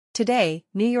Today,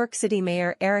 New York City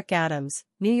Mayor Eric Adams,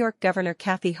 New York Governor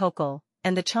Kathy Hochul,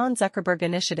 and the Chan Zuckerberg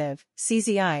Initiative,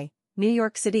 CZI, New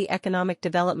York City Economic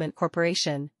Development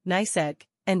Corporation, NYSEC,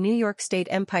 and New York State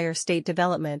Empire State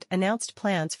Development announced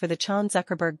plans for the Chan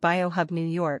Zuckerberg Biohub New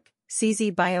York,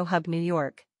 CZ Biohub New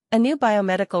York, a new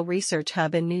biomedical research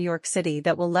hub in New York City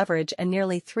that will leverage a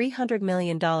nearly $300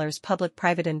 million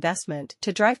public-private investment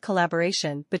to drive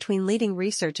collaboration between leading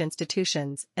research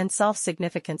institutions and solve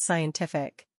significant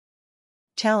scientific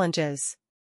challenges.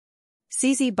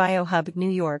 CZ Biohub New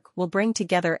York will bring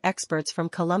together experts from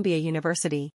Columbia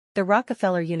University, the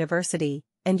Rockefeller University,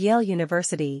 and Yale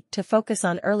University to focus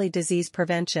on early disease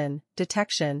prevention,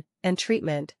 detection, and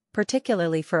treatment,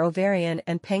 particularly for ovarian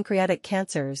and pancreatic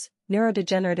cancers,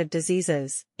 neurodegenerative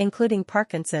diseases, including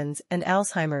Parkinson's and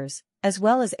Alzheimer's, as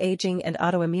well as aging and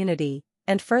autoimmunity,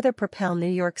 and further propel New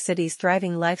York City's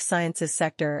thriving life sciences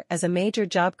sector as a major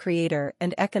job creator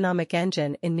and economic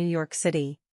engine in New York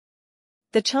City.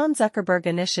 The Chan Zuckerberg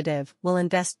Initiative will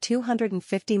invest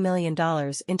 $250 million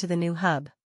into the new hub.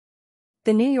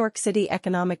 The New York City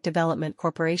Economic Development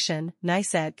Corporation,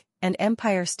 NYSEC, and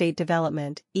Empire State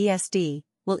Development, ESD,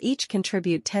 will each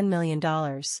contribute $10 million.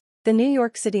 The New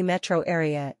York City metro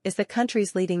area is the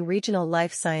country's leading regional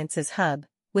life sciences hub,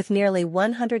 with nearly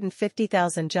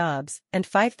 150,000 jobs and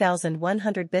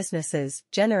 5,100 businesses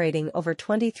generating over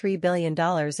 $23 billion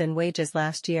in wages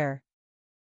last year.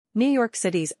 New York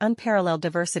City's unparalleled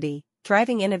diversity,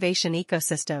 thriving innovation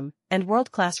ecosystem, and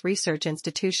world-class research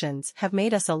institutions have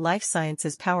made us a life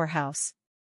sciences powerhouse.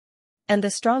 And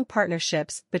the strong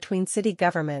partnerships between city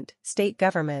government, state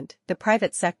government, the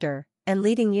private sector, and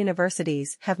leading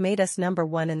universities have made us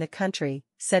 #1 in the country,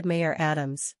 said Mayor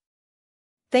Adams.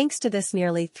 Thanks to this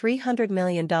nearly $300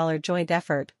 million joint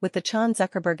effort with the Chan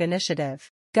Zuckerberg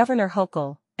Initiative, Governor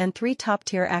Hochul, and 3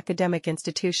 top-tier academic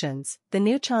institutions, the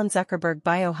new Chan Zuckerberg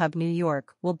Biohub New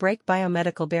York will break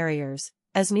biomedical barriers,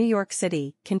 as New York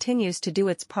City continues to do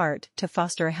its part to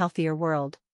foster a healthier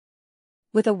world.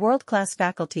 With a world-class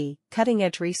faculty,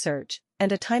 cutting-edge research,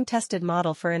 and a time-tested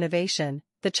model for innovation,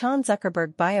 the Chan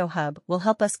Zuckerberg Biohub will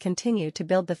help us continue to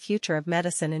build the future of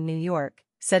medicine in New York,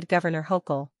 said Governor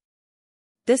Hochul.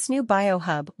 This new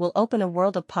biohub will open a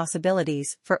world of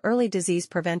possibilities for early disease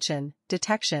prevention,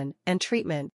 detection, and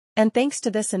treatment, and thanks to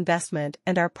this investment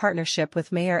and our partnership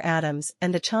with Mayor Adams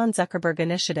and the Chan Zuckerberg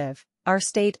Initiative, our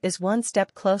state is one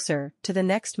step closer to the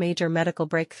next major medical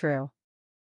breakthrough.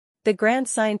 The grand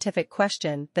scientific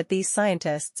question that these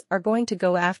scientists are going to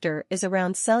go after is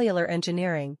around cellular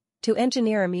engineering, to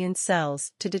engineer immune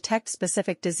cells to detect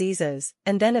specific diseases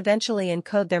and then eventually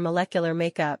encode their molecular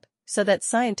makeup, so that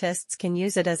scientists can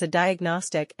use it as a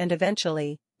diagnostic and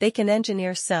eventually, they can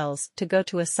engineer cells to go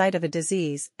to a site of a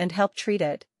disease and help treat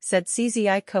it, said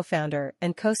CZI co-founder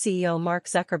and co-CEO Mark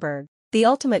Zuckerberg. The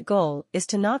ultimate goal is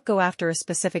to not go after a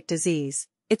specific disease,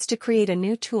 it's to create a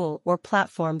new tool or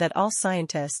platform that all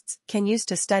scientists can use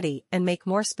to study and make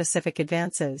more specific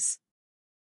advances.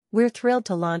 We're thrilled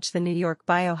to launch the New York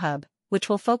Biohub, which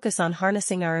will focus on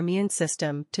harnessing our immune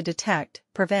system to detect,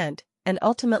 prevent, and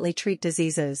ultimately treat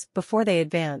diseases before they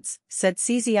advance, said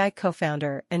CZI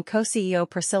co-founder and co-CEO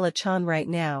Priscilla Chan. Right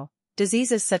now,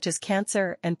 diseases such as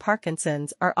cancer and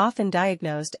Parkinson's are often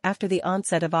diagnosed after the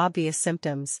onset of obvious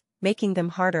symptoms, making them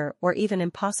harder or even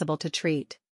impossible to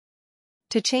treat.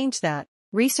 To change that,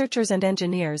 researchers and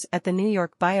engineers at the New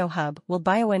York Biohub will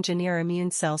bioengineer immune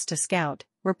cells to scout,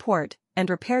 report, and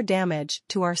repair damage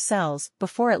to our cells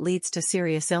before it leads to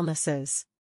serious illnesses.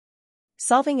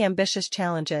 Solving ambitious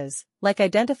challenges, like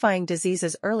identifying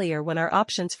diseases earlier when our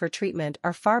options for treatment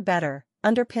are far better,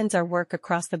 underpins our work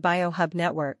across the Biohub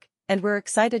network, and we're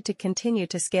excited to continue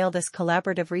to scale this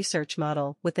collaborative research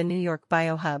model with the New York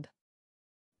Biohub.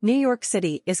 New York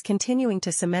City is continuing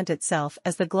to cement itself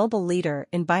as the global leader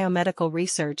in biomedical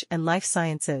research and life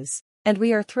sciences, and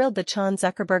we are thrilled the Chan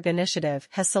Zuckerberg Initiative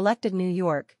has selected New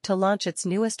York to launch its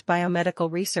newest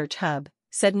biomedical research hub,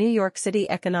 said New York City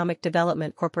Economic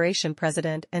Development Corporation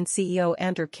President and CEO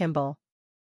Andrew Kimball.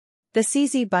 The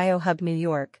CZ Biohub New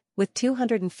York, with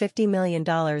 $250 million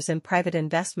in private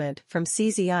investment from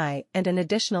CZI and an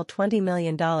additional $20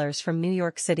 million from New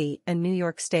York City and New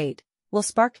York State, will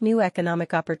spark new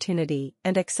economic opportunity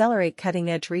and accelerate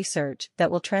cutting-edge research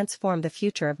that will transform the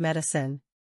future of medicine.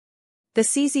 The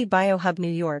CZ Biohub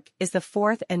New York is the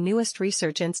fourth and newest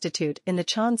research institute in the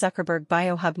Chan Zuckerberg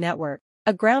Biohub network,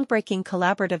 a groundbreaking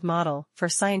collaborative model for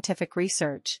scientific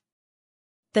research.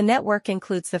 The network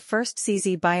includes the first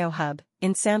CZ Biohub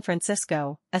in San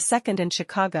Francisco, a second in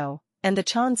Chicago, and the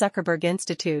Chan Zuckerberg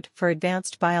Institute for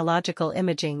Advanced Biological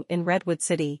Imaging in Redwood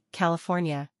City,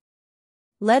 California.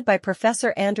 Led by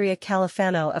Professor Andrea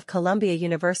Califano of Columbia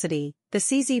University, the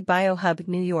CZ BioHub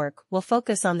New York will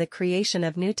focus on the creation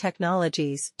of new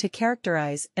technologies to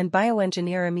characterize and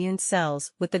bioengineer immune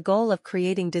cells with the goal of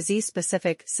creating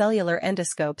disease-specific cellular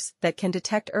endoscopes that can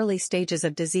detect early stages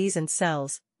of disease in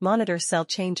cells, monitor cell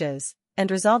changes, and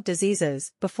resolve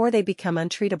diseases before they become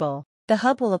untreatable. The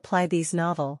hub will apply these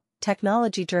novel,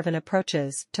 technology-driven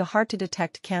approaches to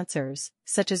hard-to-detect cancers,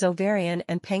 such as ovarian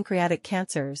and pancreatic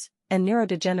cancers, and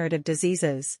neurodegenerative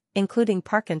diseases, including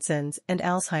Parkinson's and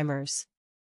Alzheimer's.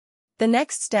 The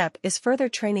next step is further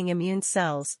training immune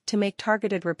cells to make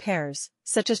targeted repairs,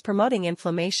 such as promoting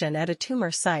inflammation at a tumor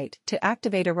site to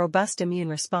activate a robust immune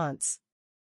response.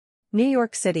 New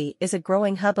York City is a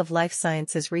growing hub of life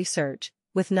sciences research,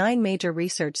 with 9 major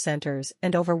research centers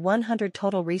and over 100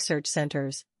 total research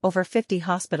centers, over 50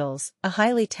 hospitals, a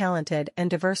highly talented and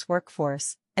diverse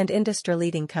workforce, and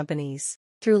industry-leading companies.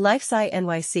 Through LifeSci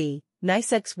NYC,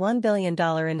 NYSEG's $1 billion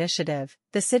initiative,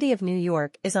 the City of New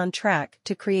York is on track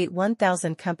to create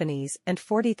 1,000 companies and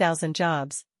 40,000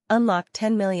 jobs, unlock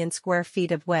 10 million square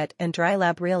feet of wet and dry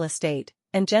lab real estate,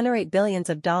 and generate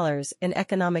billions of dollars in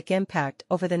economic impact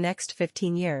over the next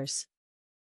 15 years.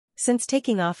 Since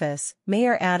taking office,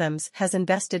 Mayor Adams has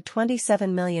invested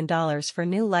 $27 million for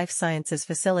new life sciences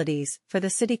facilities for the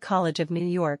City College of New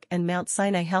York and Mount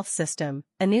Sinai Health System,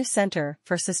 a new center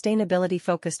for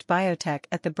sustainability-focused biotech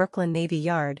at the Brooklyn Navy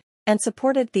Yard, and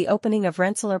supported the opening of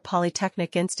Rensselaer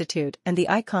Polytechnic Institute and the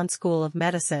Icahn School of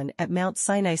Medicine at Mount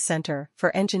Sinai Center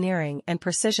for Engineering and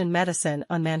Precision Medicine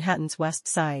on Manhattan's West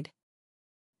Side.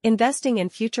 Investing in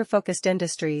future-focused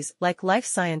industries like life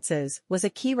sciences was a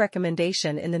key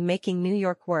recommendation in the Making New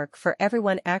York Work for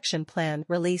Everyone action plan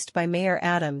released by Mayor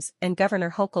Adams and Governor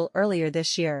Hochul earlier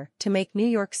this year to make New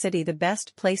York City the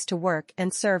best place to work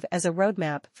and serve as a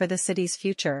roadmap for the city's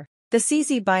future. The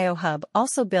CZ BioHub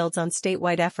also builds on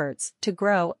statewide efforts to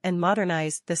grow and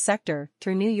modernize the sector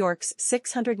through New York's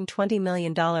 $620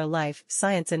 million Life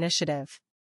Science Initiative.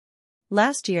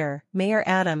 Last year, Mayor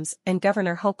Adams and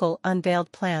Governor Hochul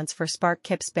unveiled plans for Spark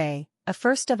Kips Bay, a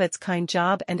first-of-its-kind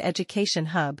job and education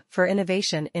hub for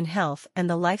innovation in health and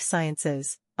the life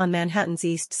sciences, on Manhattan's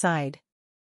East Side.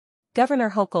 Governor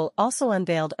Hochul also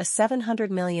unveiled a $700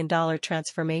 million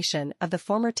transformation of the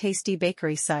former Tasty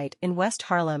Bakery site in West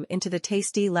Harlem into the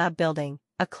Tasty Lab Building,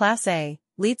 a Class A,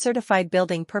 LEED-certified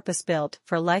building purpose-built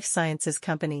for life sciences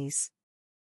companies.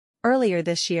 Earlier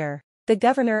this year, the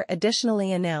governor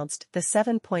additionally announced the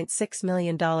 $7.6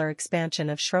 million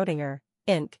expansion of Schrödinger,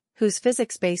 Inc., whose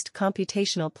physics-based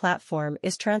computational platform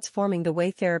is transforming the way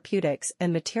therapeutics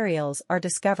and materials are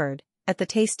discovered, at the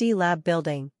Tasty Lab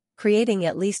Building, creating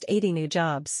at least 80 new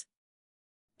jobs.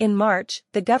 In March,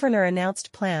 the governor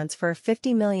announced plans for a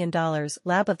 $50 million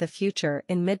Lab of the Future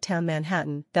in Midtown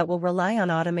Manhattan that will rely on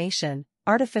automation,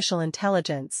 artificial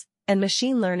intelligence, and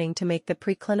machine learning to make the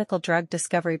preclinical drug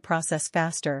discovery process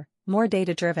faster, more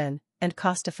data-driven, and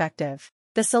cost-effective.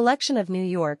 The selection of New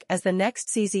York as the next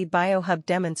CZ BioHub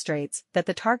demonstrates that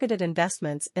the targeted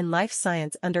investments in life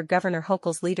science under Governor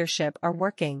Hochul's leadership are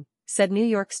working, said New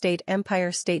York State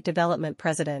Empire State Development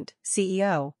President,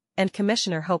 CEO, and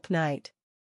Commissioner Hope Knight.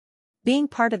 Being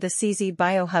part of the CZ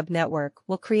BioHub network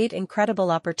will create incredible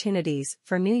opportunities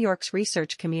for New York's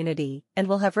research community and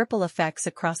will have ripple effects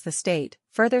across the state,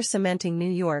 further cementing New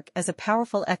York as a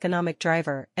powerful economic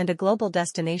driver and a global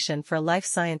destination for life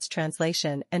science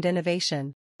translation and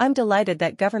innovation. I'm delighted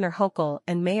that Governor Hochul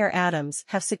and Mayor Adams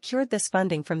have secured this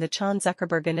funding from the Chan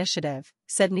Zuckerberg Initiative,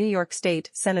 said New York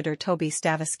State Senator Toby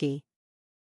Stavisky.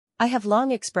 I have long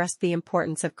expressed the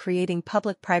importance of creating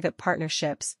public-private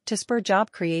partnerships to spur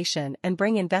job creation and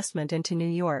bring investment into New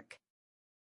York.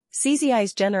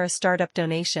 CZI's generous startup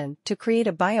donation to create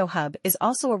a biohub is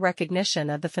also a recognition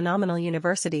of the phenomenal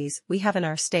universities we have in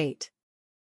our state.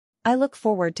 I look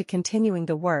forward to continuing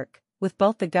the work, with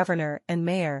both the governor and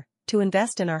mayor, to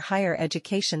invest in our higher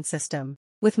education system.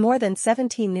 With more than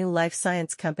 17 new life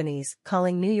science companies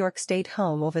calling New York State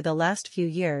home over the last few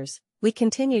years, we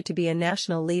continue to be a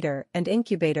national leader and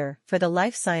incubator for the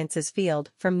life sciences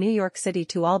field from New York City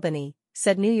to Albany,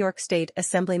 said New York State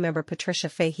Assemblymember Patricia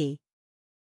Fahey.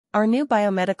 Our new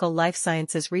biomedical life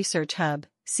sciences research hub,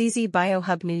 CZ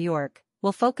BioHub New York,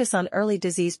 will focus on early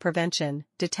disease prevention,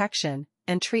 detection,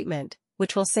 and treatment,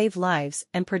 which will save lives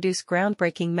and produce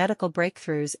groundbreaking medical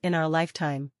breakthroughs in our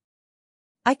lifetime.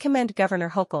 I commend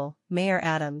Governor Hochul, Mayor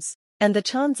Adams, and the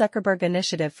Chan Zuckerberg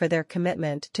Initiative for their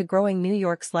commitment to growing New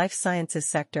York's life sciences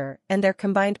sector and their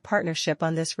combined partnership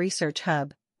on this research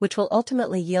hub, which will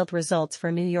ultimately yield results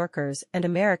for New Yorkers and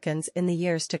Americans in the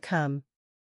years to come.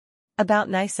 About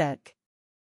NYSEG.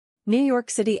 New York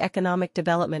City Economic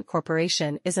Development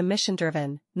Corporation is a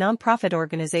mission-driven, nonprofit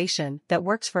organization that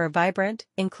works for a vibrant,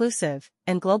 inclusive,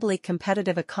 and globally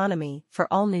competitive economy for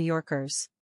all New Yorkers.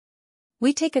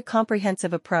 We take a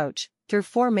comprehensive approach, through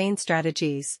 4 main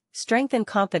strategies: strengthen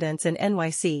confidence in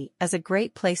NYC as a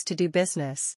great place to do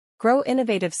business, grow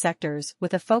innovative sectors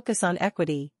with a focus on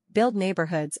equity, build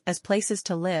neighborhoods as places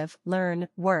to live, learn,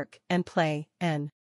 work, and play, and